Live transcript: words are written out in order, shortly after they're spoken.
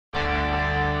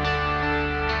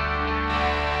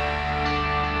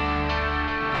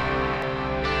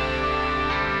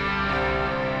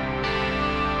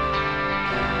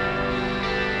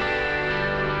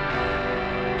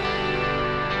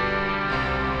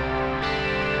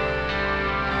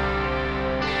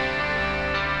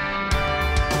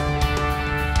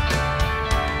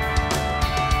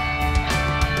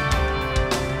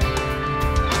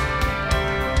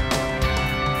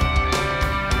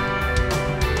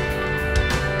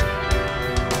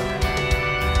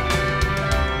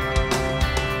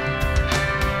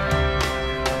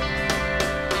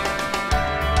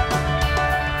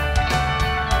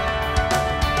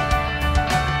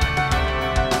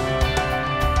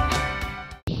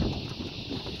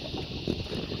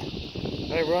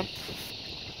everyone,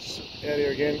 just out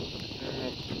here again,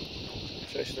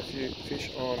 chasing a few fish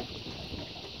on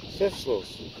surface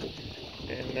lures,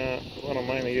 and the one I'm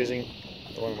mainly using,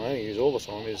 the one I mainly use all the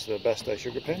time, is the Bassday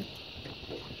sugar pen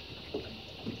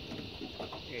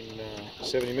in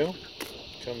 70mm.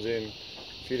 Comes in a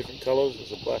few different colours.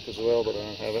 There's a black as well, but I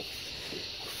don't have it.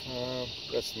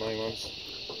 That's the main ones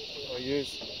I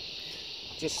use.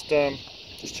 Just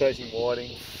chasing whiting,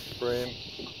 bream,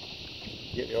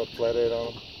 get the odd flathead on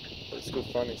them. But it's good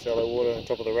fun in shallow water on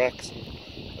top of the racks and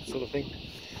that sort of thing.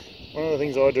 One of the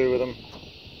things I do with them,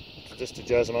 just to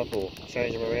jazz them up or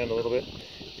change them around a little bit,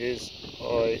 is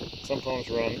I sometimes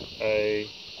run a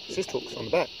cyst hooks on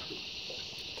the back.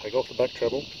 Take off the back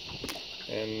treble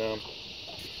and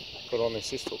put on their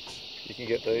cyst hooks. You can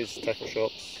get these tackle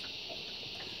shops.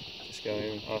 Just go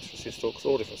in, ask for cyst hooks,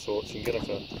 all different sorts. You can get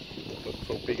them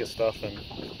for bigger stuff and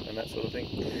that sort of thing.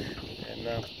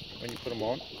 And when you put them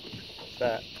on,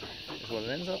 that is what it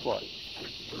ends up like.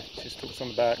 Cyst hooks on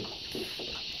the back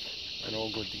and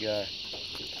all good to go.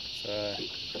 So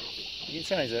you can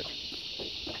change that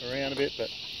around a bit, but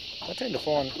I tend to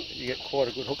find that you get quite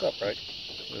a good hookup rate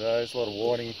with those. A lot of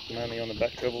whiting, mainly on the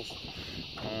back trebles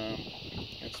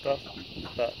and stuff,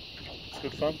 but it's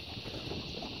good fun.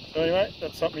 So anyway,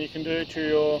 that's something you can do to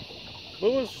your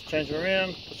lures, change them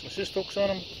around, put some cyst hooks on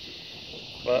them,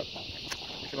 but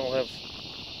you can all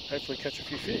hopefully catch a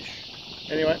few fish.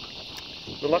 Anyway,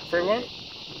 good luck for everyone,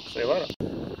 see you later.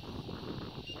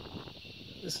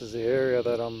 This is the area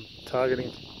that I'm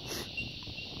targeting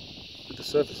with the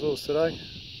surface lures today,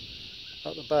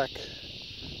 up the back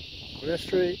of our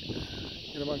street,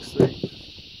 in amongst the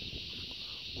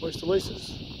oyster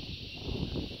leases.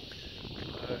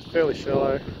 It's fairly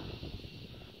shallow,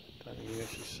 don't think you can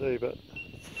actually see, but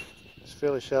it's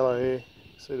fairly shallow here.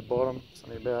 See the bottom, it's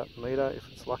only about a metre if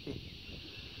it's lucky.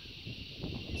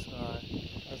 So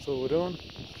that's all we're doing,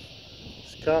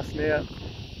 just casting out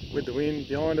with the wind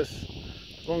behind us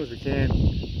as long as we can,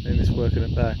 then just working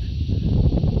it back.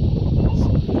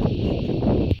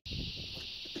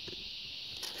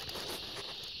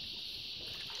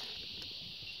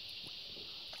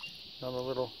 Another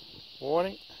little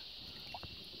whiting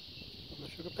on the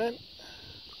sugar pen.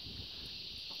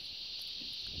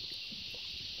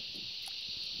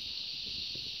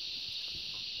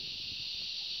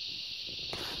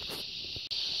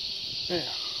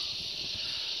 Now,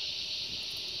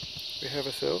 we have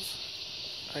ourselves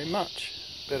a much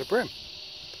better bream.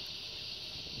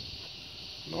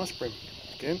 Nice bream,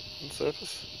 again, on the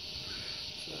surface.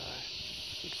 So,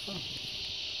 good fun.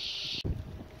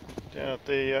 Down at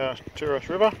the Turos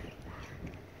River,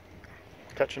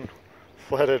 catching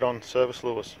flathead on service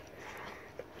lures.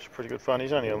 It's pretty good fun.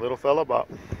 He's only a little fella, but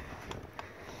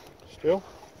still,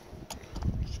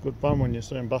 it's good fun when you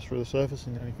see him bust through the surface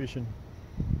and you're only fishing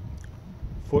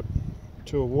a foot,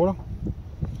 two of water.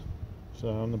 So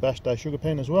on the Bassday sugar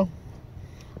pen as well,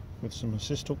 with some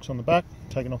assist hooks on the back,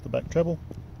 taking off the back treble.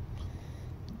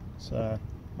 So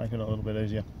making it a little bit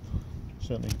easier.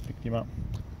 Certainly picked him up.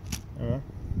 Anyway,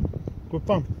 good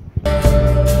fun.